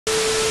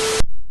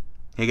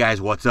Hey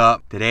guys, what's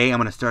up? Today I'm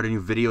going to start a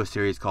new video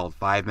series called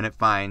 5-Minute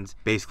Finds.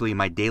 Basically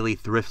my daily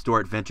thrift store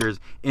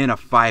adventures in a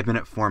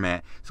 5-minute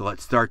format. So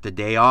let's start the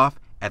day off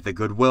at the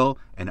Goodwill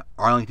in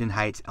Arlington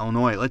Heights,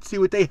 Illinois. Let's see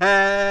what they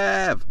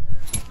have.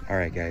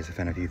 Alright guys, I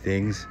found a few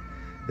things.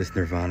 This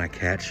Nirvana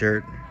cat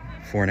shirt,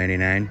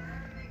 $4.99.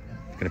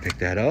 Gonna pick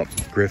that up.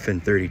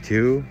 Griffin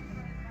 32,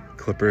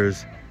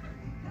 Clippers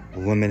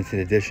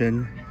limited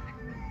edition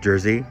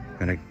jersey.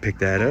 Gonna pick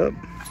that up.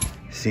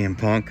 CM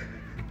Punk,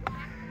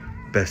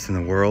 Best in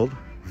the World,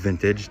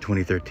 vintage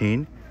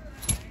 2013.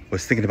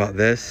 Was thinking about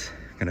this.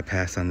 Gonna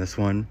pass on this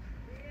one.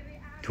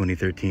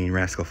 2013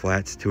 Rascal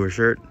Flatts tour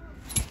shirt.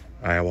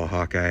 Iowa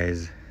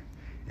Hawkeyes,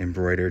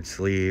 embroidered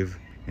sleeve,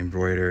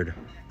 embroidered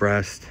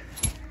breast.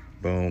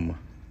 Boom.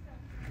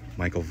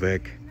 Michael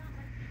Vick,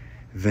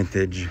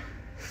 vintage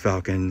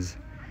Falcons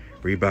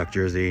Reebok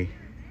jersey.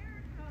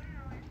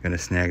 Gonna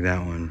snag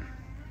that one.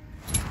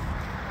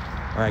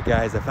 All right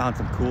guys, I found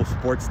some cool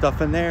sports stuff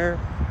in there.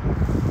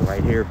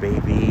 Right here,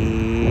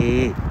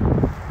 baby.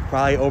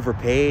 Probably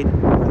overpaid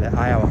for the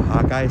Iowa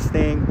Hawkeyes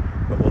thing,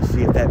 but we'll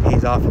see if that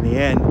pays off in the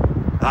end.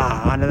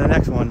 On to the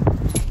next one.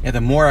 Yeah,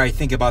 the more I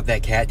think about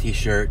that cat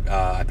t-shirt,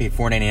 I paid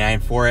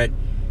 $4.99 for it.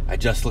 I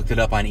just looked it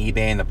up on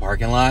eBay in the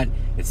parking lot.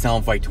 It's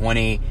selling for like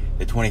 20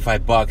 to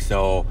 25 bucks,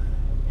 so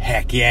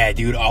heck yeah,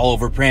 dude, all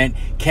over print.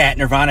 Cat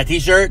Nirvana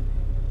t-shirt.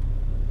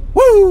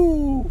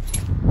 Woo!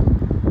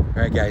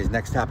 All right guys,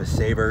 next stop is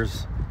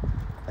Savers.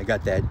 I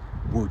got that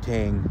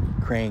Wu-Tang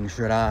Krang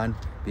shirt on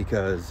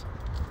because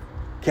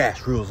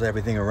cash rules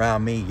everything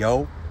around me,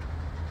 yo.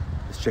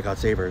 Let's check out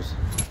Savers.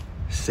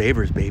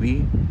 Savers,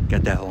 baby.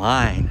 Got that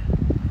line.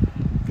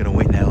 Gonna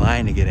wait in that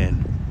line to get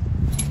in.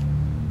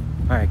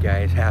 All right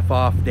guys, half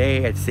off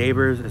day at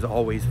Savers is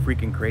always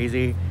freaking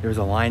crazy. There was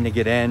a line to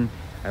get in.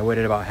 I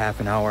waited about half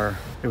an hour.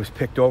 It was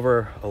picked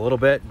over a little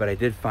bit, but I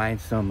did find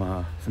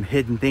some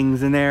hidden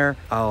things in there.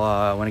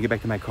 I'll when I get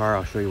back to my car,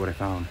 I'll show you what I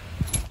found.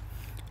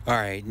 All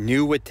right,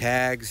 new with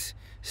tags,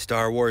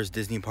 Star Wars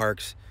Disney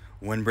Parks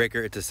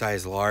windbreaker. It's a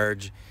size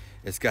large.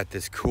 It's got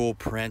this cool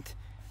print.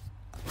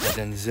 I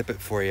didn't zip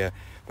it for you,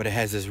 but it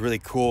has this really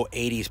cool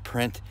 80s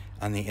print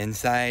on the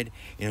inside.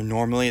 You know,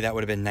 normally that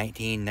would have been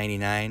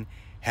 $19.99.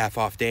 Half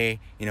off day,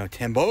 you know,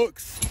 10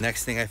 bucks.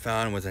 Next thing I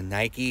found was a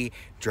Nike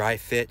dry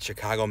fit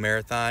Chicago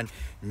Marathon,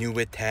 new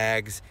with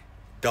tags,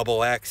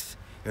 XX.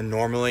 And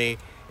normally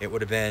it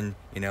would have been,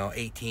 you know,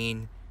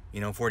 18,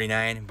 you know,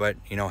 49, but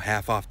you know,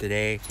 half off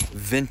today.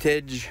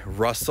 Vintage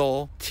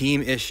Russell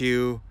team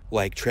issue,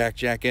 like track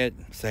jacket,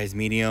 size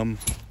medium,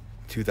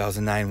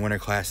 2009 Winter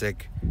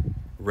Classic,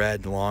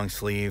 red long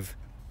sleeve,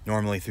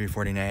 normally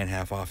 $3.49,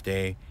 half off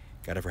day.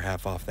 Got it for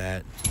half off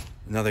that.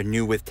 Another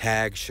new with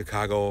tags,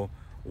 Chicago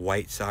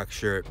White Sox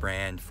shirt,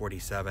 brand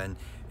 47.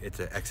 It's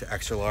an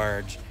extra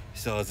large.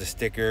 Still has a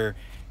sticker.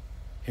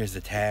 Here's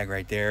the tag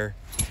right there.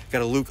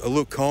 Got a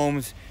Luke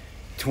Combs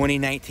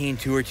 2019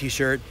 tour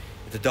t-shirt.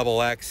 It's a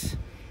XX. You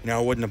know,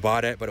 I wouldn't have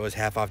bought it, but it was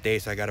half off day,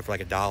 so I got it for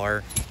like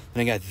 $1.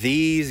 And I got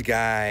these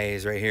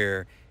guys right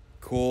here.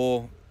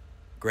 Cool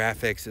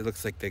graphics. It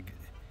looks like the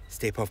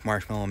Stay Puft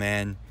Marshmallow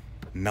Man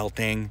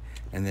melting.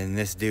 And then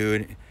this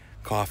dude,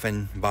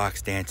 coffin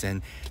box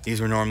dancing. These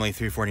were normally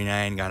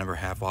 $3.49, got them for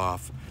half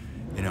off.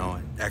 You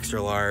know,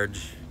 extra large.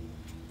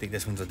 I think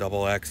this one's a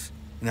XX.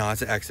 No,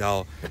 it's an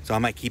XL. So I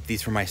might keep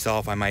these for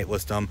myself. I might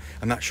list them.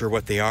 I'm not sure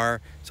what they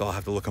are, so I'll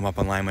have to look them up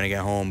online when I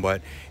get home.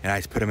 And I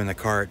just put them in the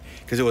cart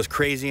because it was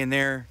crazy in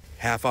there.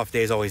 Half off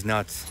day is always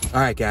nuts. All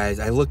right, guys,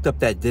 I looked up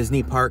that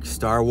Disney Park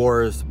Star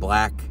Wars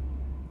black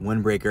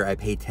windbreaker. I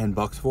paid 10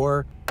 bucks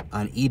for.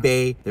 On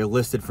eBay, they're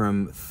listed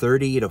from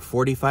 30 to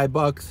 45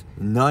 bucks.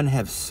 None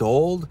have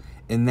sold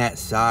in that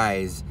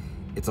size.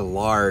 It's a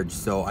large,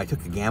 so I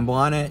took a gamble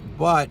on it,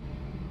 but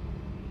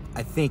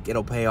I think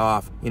it'll pay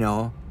off, you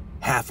know,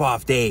 half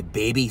off day,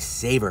 baby.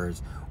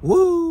 Savers.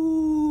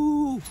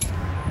 Woo! All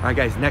right,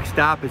 guys, next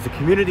stop is a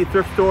community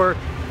thrift store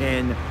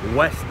in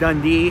West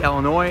Dundee,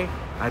 Illinois.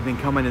 I've been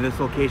coming to this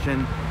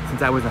location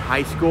since I was in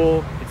high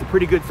school. It's a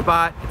pretty good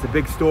spot. It's a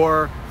big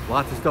store,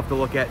 lots of stuff to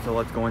look at, so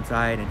let's go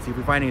inside and see if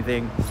we find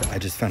anything. I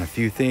just found a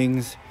few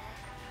things.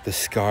 The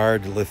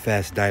Scarred Live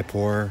Fast Die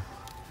Poor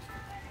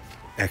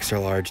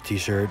extra large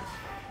t-shirt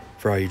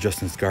for all you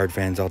Justin Scarred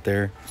fans out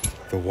there.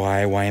 The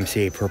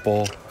YMCA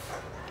purple,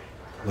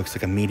 looks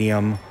like a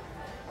medium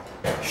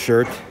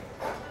shirt.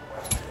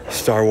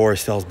 Star Wars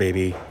sells,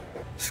 baby.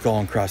 Skull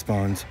and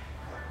Crossbones,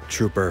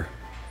 Trooper.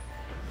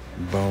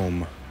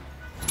 Boom.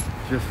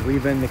 Just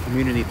leaving the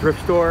community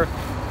thrift store.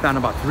 Found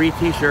about 3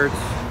 t-shirts.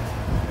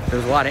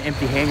 There's a lot of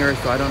empty hangers,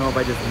 so I don't know if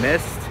I just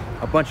missed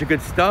a bunch of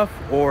good stuff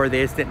or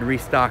they just didn't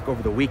restock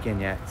over the weekend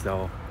yet.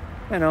 So,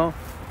 you know,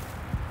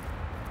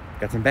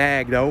 got some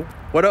bag though.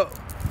 What up?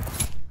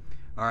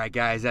 All right,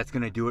 guys, that's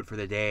gonna do it for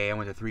the day. I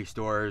went to 3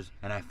 stores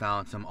and I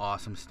found some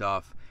awesome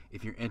stuff.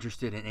 If you're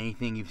interested in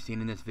anything you've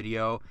seen in this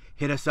video,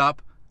 hit us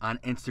up on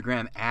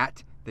Instagram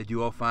at The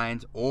Duo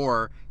Finds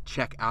or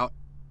check out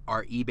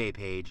our eBay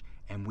page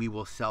and we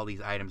will sell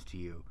these items to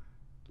you.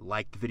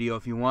 Like the video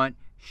if you want,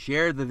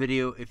 share the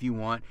video if you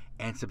want,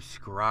 and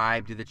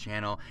subscribe to the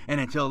channel. And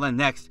until the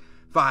next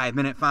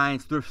 5-minute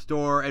finds thrift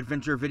store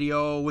adventure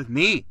video with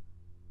me.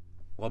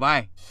 Well,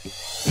 bye.